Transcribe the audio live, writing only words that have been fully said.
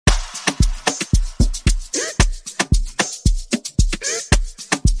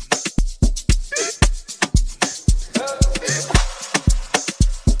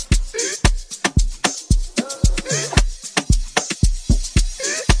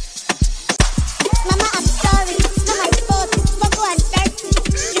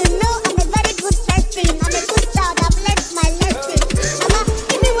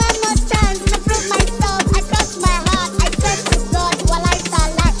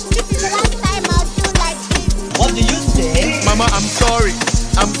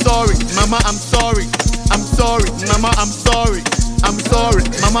sorry, Mama, I'm sorry. I'm sorry, Mama, I'm sorry. I'm sorry,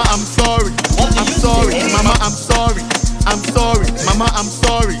 Mama, I'm sorry. I'm sorry, Mama, I'm sorry. I'm sorry, Mama, I'm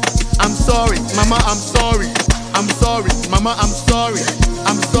sorry. I'm sorry, Mama, I'm sorry. I'm sorry, Mama, I'm sorry.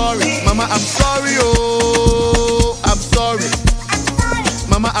 I'm sorry, Mama, I'm sorry. Oh, I'm sorry.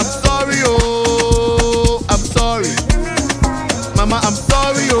 Mama, I'm sorry. Oh, I'm sorry. Mama, I'm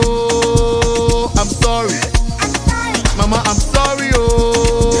sorry. Oh.